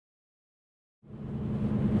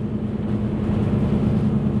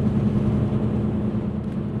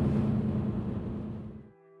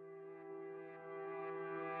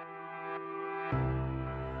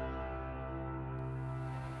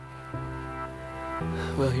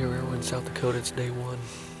Well, here we're in South Dakota. It's day one,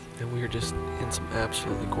 and we are just in some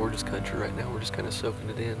absolutely gorgeous country right now. We're just kind of soaking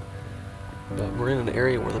it in. But we're in an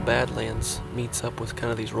area where the Badlands meets up with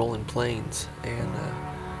kind of these rolling plains, and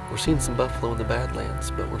we're seeing some buffalo in the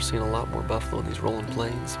Badlands, but we're seeing a lot more buffalo in these rolling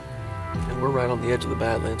plains. And we're right on the edge of the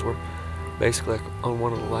Badlands. We're basically like on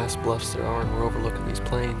one of the last bluffs there are, and we're overlooking these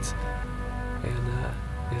plains.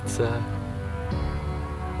 And it's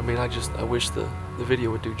I mean, I wish the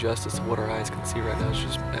video would do justice to what our eyes can see right now. It's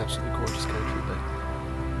just absolutely gorgeous country. But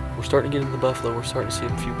we're starting to get into the buffalo. We're starting to see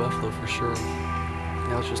a few buffalo for sure.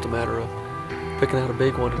 Now it's just a matter of picking out a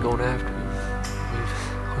big one and going after him.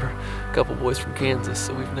 We're a couple boys from Kansas,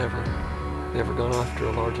 so we've never gone after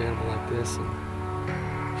a large animal like this. And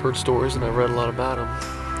I've heard stories and I've read a lot about them.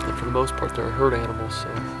 And for the most part, they're herd animals, so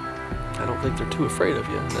I don't think they're too afraid of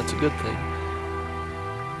you, and that's a good thing.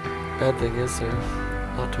 Bad thing is they're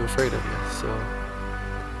not too afraid of you, so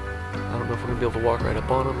I don't know if we're gonna be able to walk right up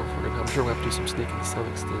on them. I'm sure we'll have to do some sneaking to some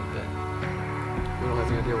extent, but we don't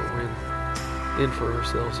have any idea what we're in for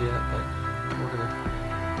ourselves yet. But we're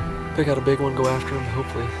gonna pick out a big one, go after him.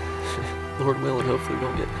 Hopefully, Lord willing, hopefully we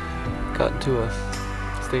don't get caught into a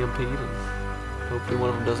stampede, and hopefully one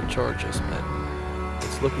of them doesn't charge us. But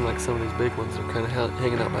it's looking like some of these big ones are kind of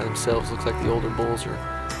hanging out by themselves. Looks like the older bulls are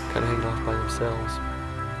kind of hanging off by themselves.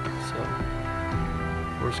 So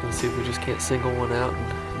we're just going to see if we just can't single one out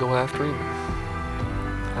and go after him.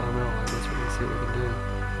 I don't know. I guess we're going to see what we can do.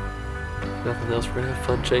 If nothing else, we're going to have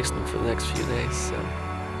fun chasing them for the next few days. So.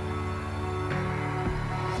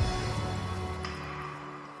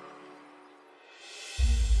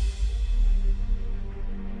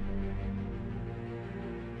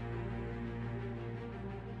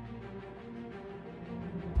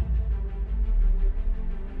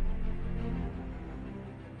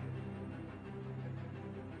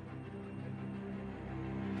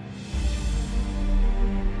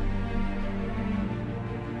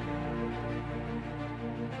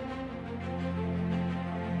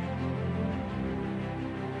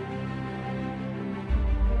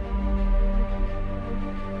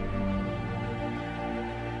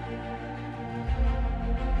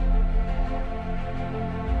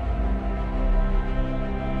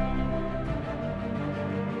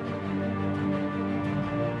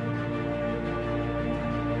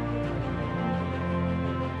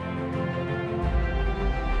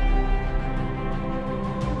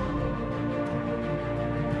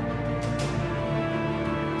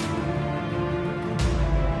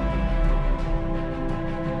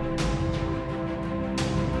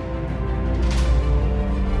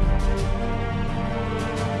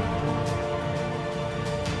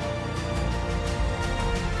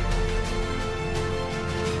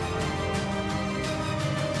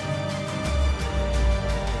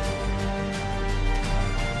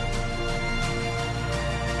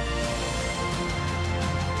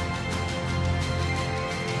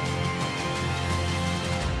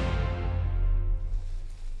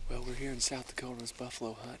 Here in South Dakota on this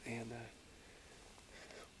buffalo hunt, and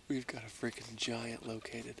we've got a freaking giant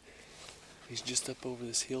located. He's just up over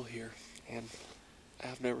this hill here, and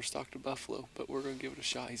I've never stalked a buffalo, but we're going to give it a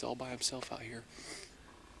shot. He's all by himself out here.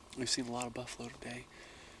 We've seen a lot of buffalo today,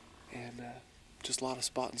 and just a lot of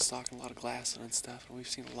spot and stalking, a lot of glassing and stuff, and we've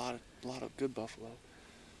seen a lot of good buffalo,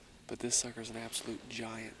 but this sucker's an absolute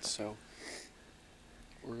giant. So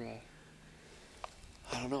we're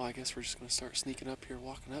I don't know, I guess we're just going to start sneaking up here,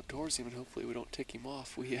 walking up towards him, and hopefully we don't tick him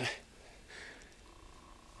off. We have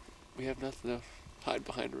nothing to hide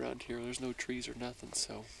behind around here. There's no trees or nothing,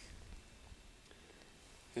 so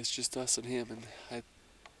it's just us and him. And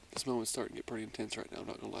this moment's starting to get pretty intense right now. I'm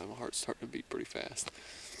not going to lie, my heart's starting to beat pretty fast.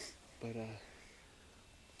 But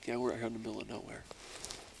yeah, we're out here in the middle of nowhere.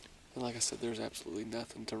 And like I said, there's absolutely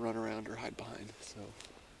nothing to run around or hide behind. So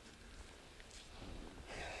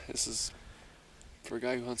this is... For a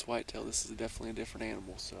guy who hunts whitetail, this is definitely a different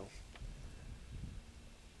animal, so.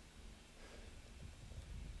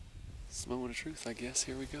 It's a moment of truth, I guess.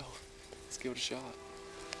 Here we go. Let's give it a shot.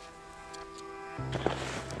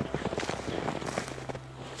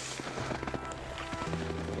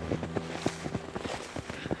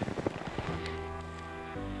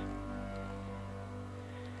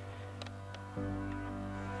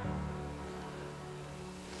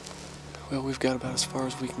 Well, we've got about as far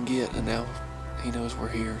as we can get, and now he knows we're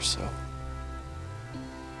here, so.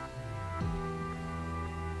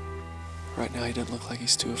 Right now he doesn't look like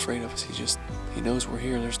he's too afraid of us. He knows we're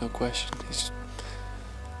here, there's no question.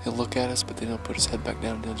 He'll look at us, but then he'll put his head back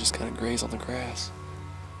down and he'll just kind of graze on the grass.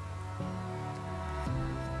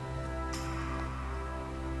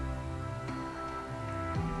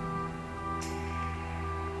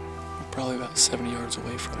 probably about 70 yards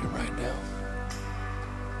away from him right now.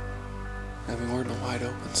 I mean, we're in the wide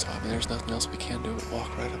open, so I mean, there's nothing else we can do but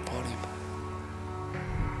walk right up on him.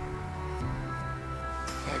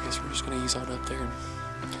 Yeah, I guess we're just gonna ease on up there. And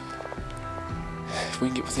if we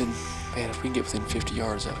can get within, man, if we can get within 50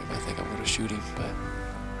 yards of him, I think I'm gonna shoot him. But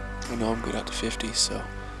I know I'm good out to 50, so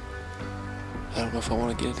I don't know if I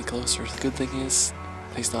want to get any closer. The good thing is,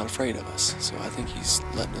 he's not afraid of us, so I think he's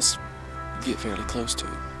letting us get fairly close to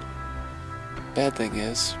him. Bad thing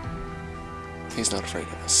is, he's not afraid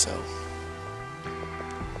of us, so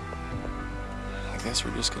I guess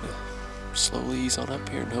we're just gonna slowly ease on up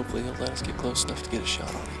here and hopefully he'll let us get close enough to get a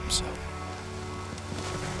shot on him, so.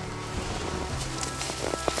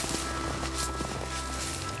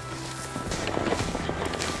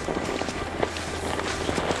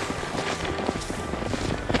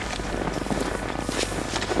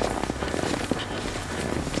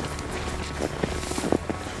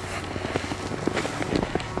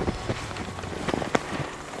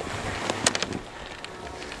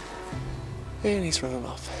 And he's running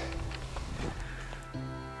off.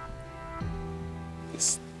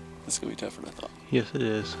 This is gonna be tougher than I thought. Yes, it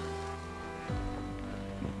is.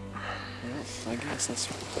 Well, I guess let's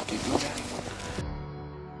keep going at him.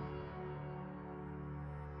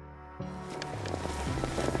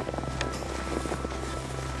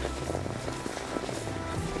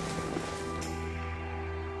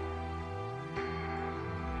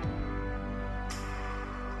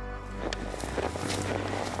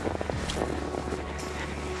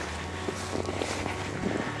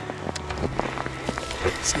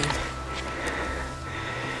 See him?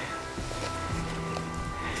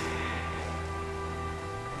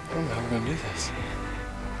 I don't know how we're gonna do this.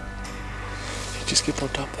 You just get on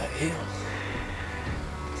top of that hill.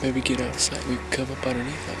 Maybe get outside. We come up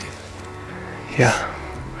underneath of him. Yeah.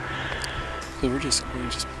 So we're just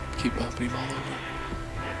keep bumping him all over.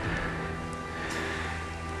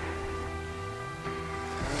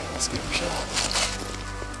 Alright, let's give him a shot.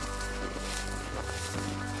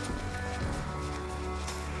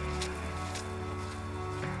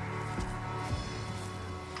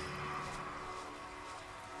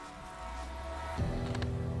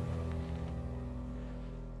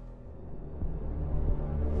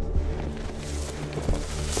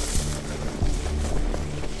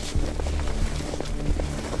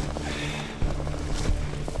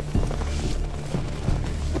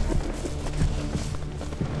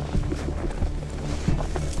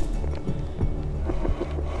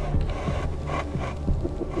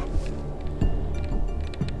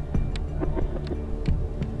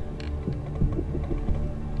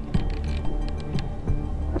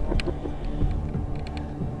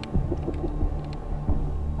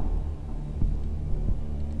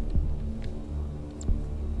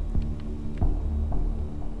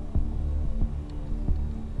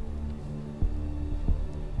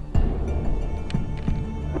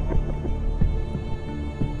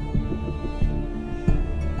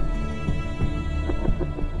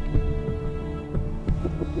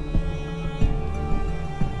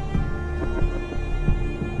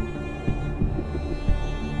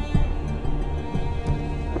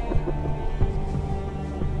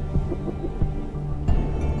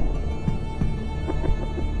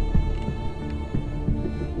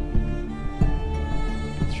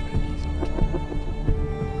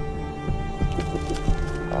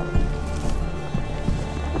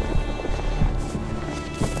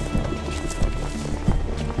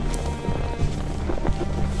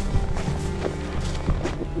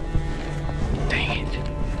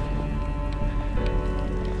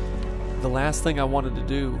 The last thing I wanted to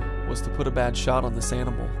do was to put a bad shot on this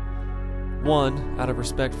animal. One, out of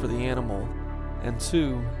respect for the animal, and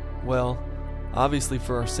two, well, obviously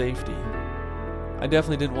for our safety. I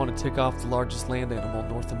definitely didn't want to tick off the largest land animal in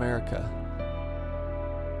North America.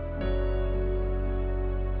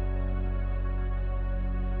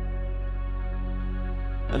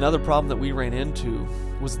 Another problem that we ran into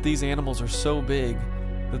was that these animals are so big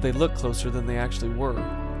that they look closer than they actually were.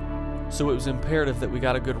 So it was imperative that we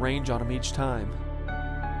got a good range on them each time.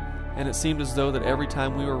 And it seemed as though that every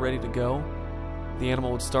time we were ready to go, the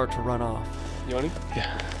animal would start to run off. You want him?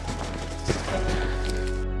 Yeah.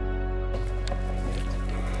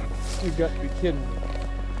 You got to be kidding me.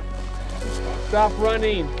 Stop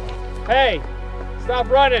running. Hey, stop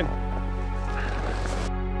running.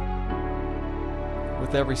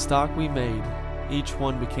 With every stalk we made, each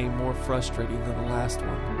one became more frustrating than the last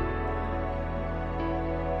one.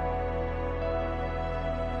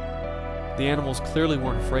 The animals clearly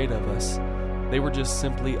weren't afraid of us. They were just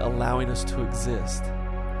simply allowing us to exist.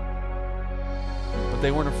 But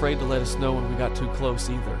they weren't afraid to let us know when we got too close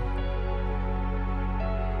either.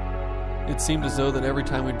 It seemed as though that every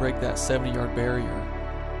time we'd break that 70-yard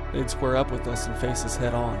barrier, they'd square up with us and face us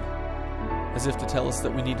head on, as if to tell us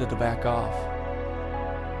that we needed to back off.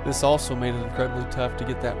 This also made it incredibly tough to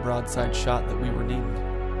get that broadside shot that we were needing.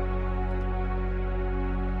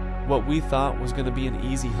 What we thought was going to be an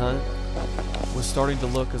easy hunt was starting to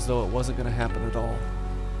look as though it wasn't going to happen at all.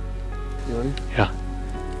 You ready? Yeah.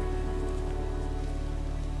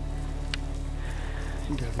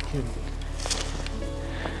 You gotta be kidding me.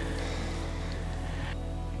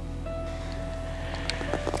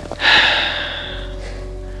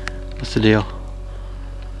 What's the deal?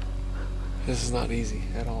 This is not easy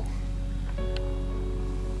at all.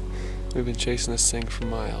 We've been chasing this thing for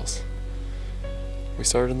miles. We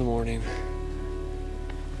started in the morning,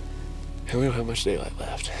 and we don't have much daylight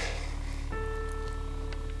left.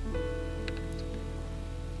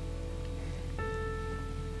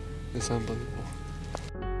 It's unbelievable.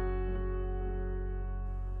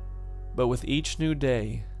 But with each new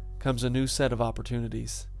day comes a new set of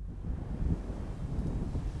opportunities.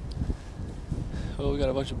 Well, we got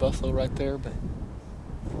a bunch of buffalo right there, but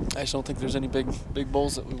I just don't think there's any big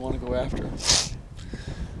bulls that we want to go after.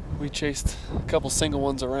 We chased a couple single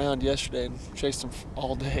ones around yesterday and chased them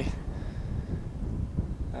all day.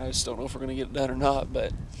 I just don't know if we're going to get it done or not,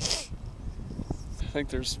 but I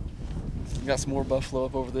think we got some more buffalo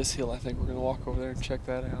up over this hill. I think we're going to walk over there and check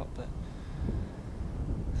that out, but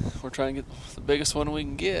we're trying to get the biggest one we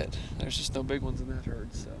can get. There's just no big ones in that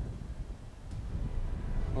herd, so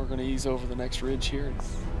we're going to ease over the next ridge here and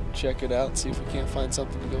check it out and see if we can't find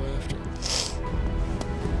something to go after.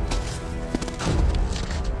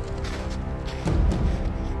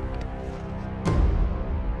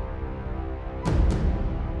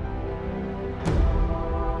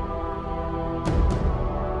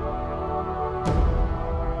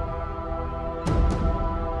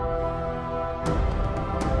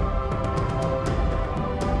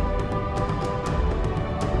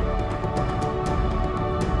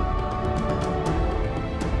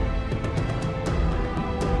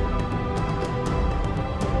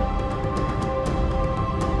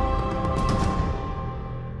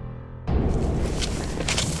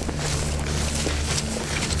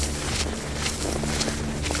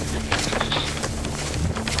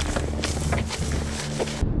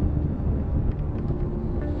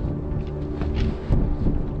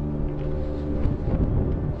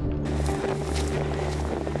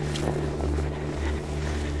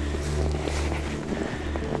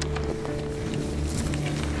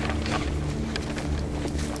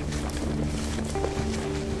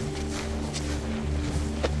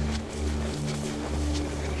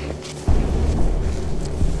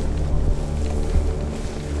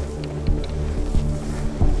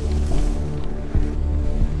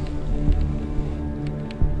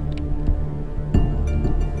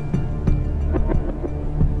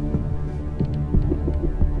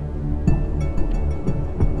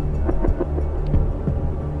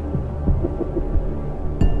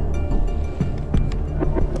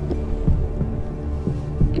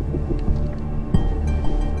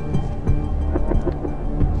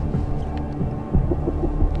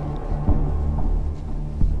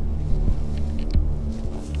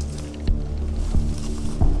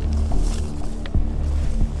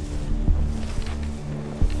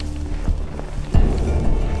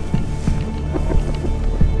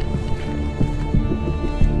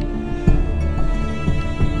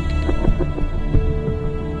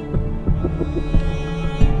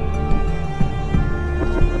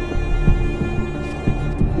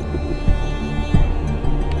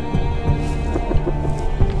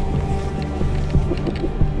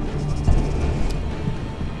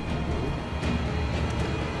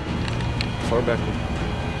 Far back.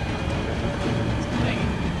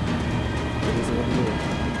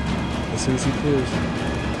 As soon as he clears.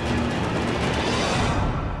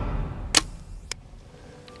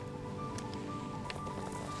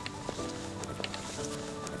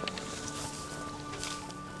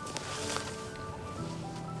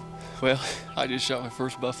 Well, I just shot my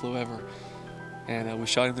first buffalo ever, and we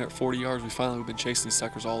shot him there at 40 yards. We've been chasing these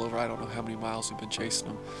suckers all over. I don't know how many miles we've been chasing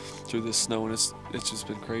them through this snow, and it's just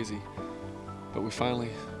been crazy. But we finally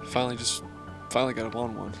got him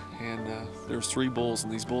on one, and there's 3 bulls,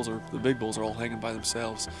 and the big bulls are all hanging by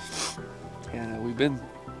themselves. And we've been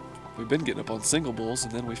getting up on single bulls,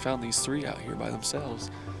 and then we found these 3 out here by themselves,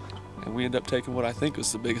 and we ended up taking what I think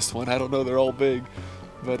was the biggest one. I don't know, they're all big,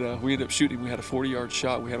 but we ended up shooting. We had a 40-yard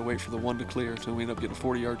shot. We had to wait for the one to clear, so we ended up getting a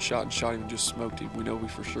 40-yard shot and shot him and just smoked him. We know we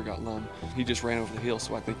for sure got lung. He just ran over the hill,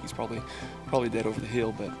 so I think he's probably dead over the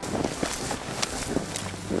hill, but.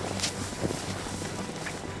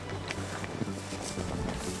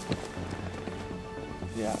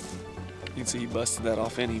 Yeah, you can see he busted that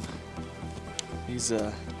off in him. He's,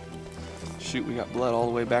 shoot, we got blood all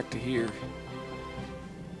the way back to here.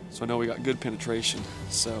 So I know we got good penetration.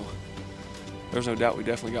 So there's no doubt we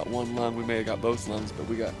definitely got one lung. We may have got both lungs, but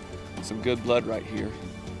we got some good blood right here.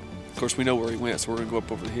 Of course, we know where he went, so we're gonna go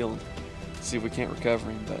up over the hill and see if we can't recover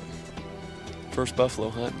him. But first buffalo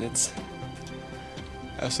hunt, and it's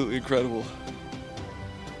absolutely incredible.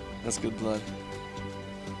 That's good blood.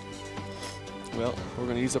 Well, we're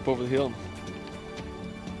gonna ease up over the hill.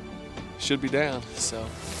 Should be down, so.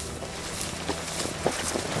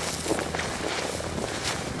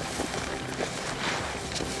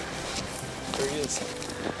 There he is.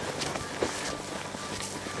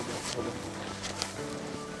 Hold on.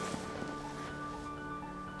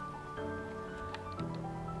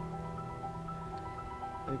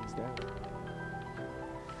 I think he's down.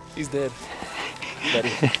 He's dead. Buddy.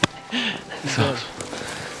 He's dead.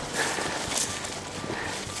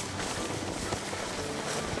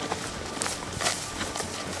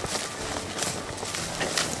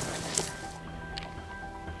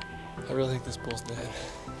 I really think this bull's dead.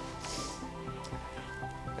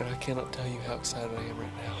 And I cannot tell you how excited I am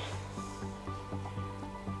right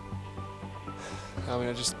now. I mean,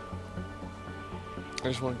 I just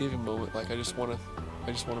want to give him a moment. Like, I just want to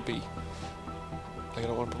be. Like, I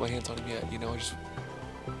don't want to put my hands on him yet, you know. I just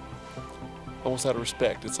almost out of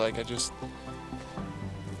respect. It's like I just.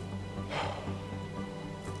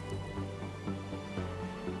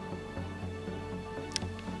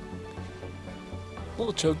 A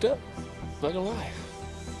little choked up, not gonna lie.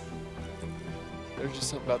 There's just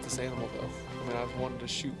something about this animal, though. I mean, I've wanted to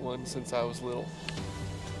shoot one since I was little.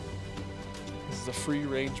 This is a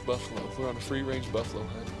free-range buffalo. We're on a free-range buffalo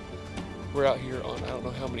hunt. We're out here on I don't know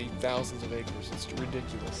how many thousands of acres. It's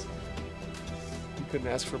ridiculous. You couldn't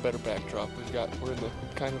ask for a better backdrop. We're in the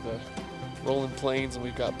kind of the rolling plains, and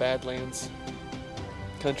we've got badlands.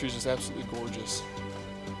 Country's just absolutely gorgeous.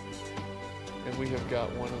 And we have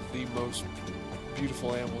got one of the most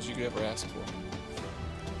beautiful animals you could ever ask for.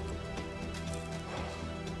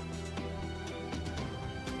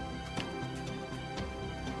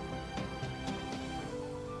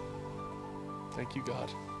 Thank you,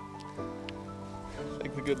 God.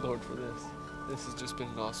 Thank the good Lord for this. This has just been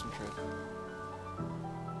an awesome trip.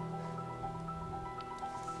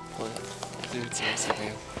 Dude, seriously,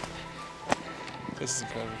 man. This is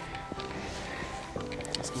incredible.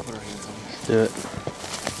 Let's go put our hands on it. Do it.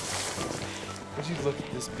 Would you look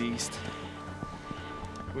at this beast?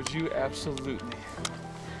 Would you absolutely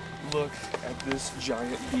look at this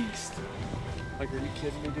giant beast? Like, are you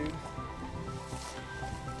kidding me, dude?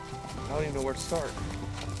 I don't even know where to start.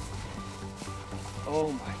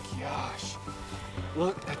 Oh my gosh.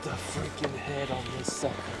 Look at the freaking head on this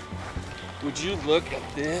sucker. Would you look at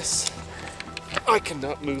this? I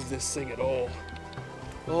cannot move this thing at all.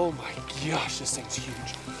 Oh my gosh, this thing's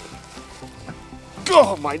huge.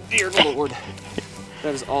 Oh my dear Lord.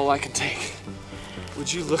 That is all I can take.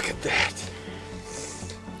 Would you look at that?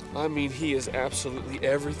 I mean, he is absolutely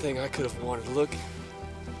everything I could have wanted. Look.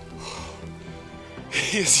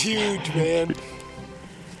 He is huge, man.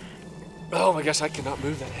 Oh my gosh, I cannot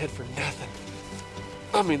move that head for nothing.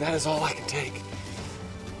 I mean, that is all I can take.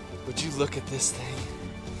 Would you look at this thing?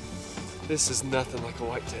 This is nothing like a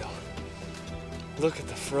whitetail. Look at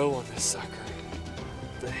the fro on this sucker.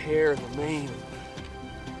 The hair and the mane,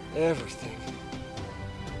 everything.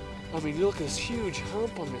 I mean, you look at this huge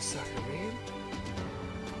hump on this sucker, man.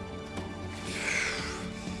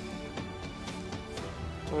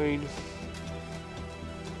 I mean,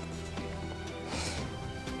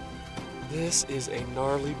 this is a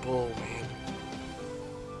gnarly bull, man.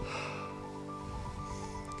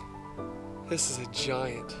 This is a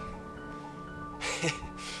giant.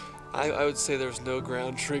 I would say there's no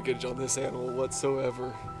ground shrinkage on this animal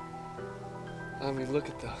whatsoever. I mean, look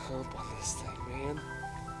at the hump on this thing, man.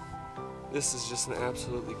 This is just an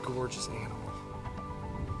absolutely gorgeous animal.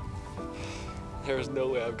 There is no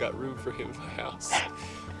way I've got room for him in my house.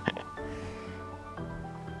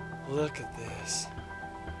 Look at this.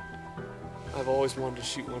 I've always wanted to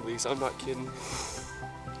shoot one of these. I'm not kidding.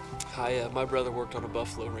 My brother worked on a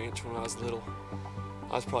buffalo ranch when I was little.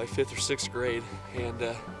 I was probably 5th or 6th grade, and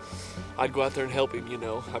I'd go out there and help him, you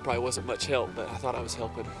know. I probably wasn't much help, but I thought I was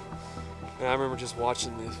helping. And I remember just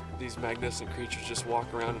watching these magnificent creatures just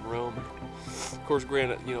walk around and roam. Of course,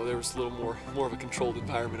 granted, you know, there was a little more of a controlled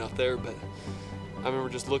environment out there, but I remember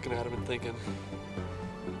just looking at them and thinking,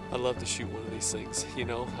 I'd love to shoot one of these things, you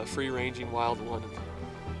know, a free-ranging wild one. And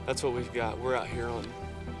that's what we've got. We're out here on,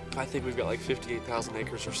 I think we've got like 58,000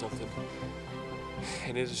 acres or something.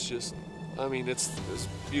 And it is just, I mean, it's as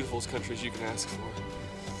beautiful as country as you can ask for.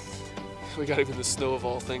 we got him in the snow of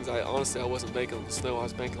all things. Honestly, I wasn't banking on the snow. I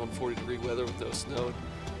was banking on 40-degree weather with no snow.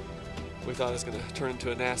 We thought it was going to turn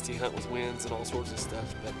into a nasty hunt with winds and all sorts of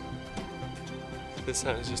stuff, but this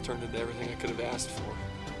hunt has just turned into everything I could have asked for.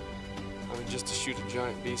 I mean, just to shoot a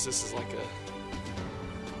giant beast, this is like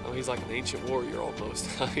he's like an ancient warrior almost.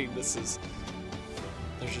 I mean, there's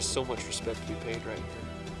just so much respect to be paid right here.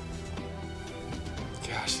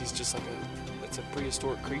 Gosh, he's just like it's a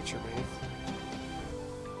prehistoric creature, man.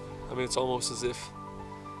 I mean, it's almost as if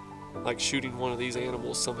like shooting one of these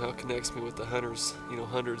animals somehow connects me with the hunters,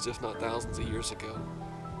 hundreds if not thousands of years ago.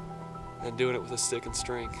 And doing it with a stick and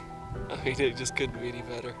string. I mean, it just couldn't be any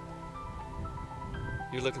better.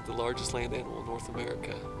 You're looking at the largest land animal in North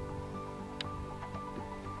America.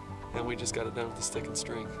 And we just got it done with a stick and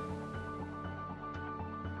string.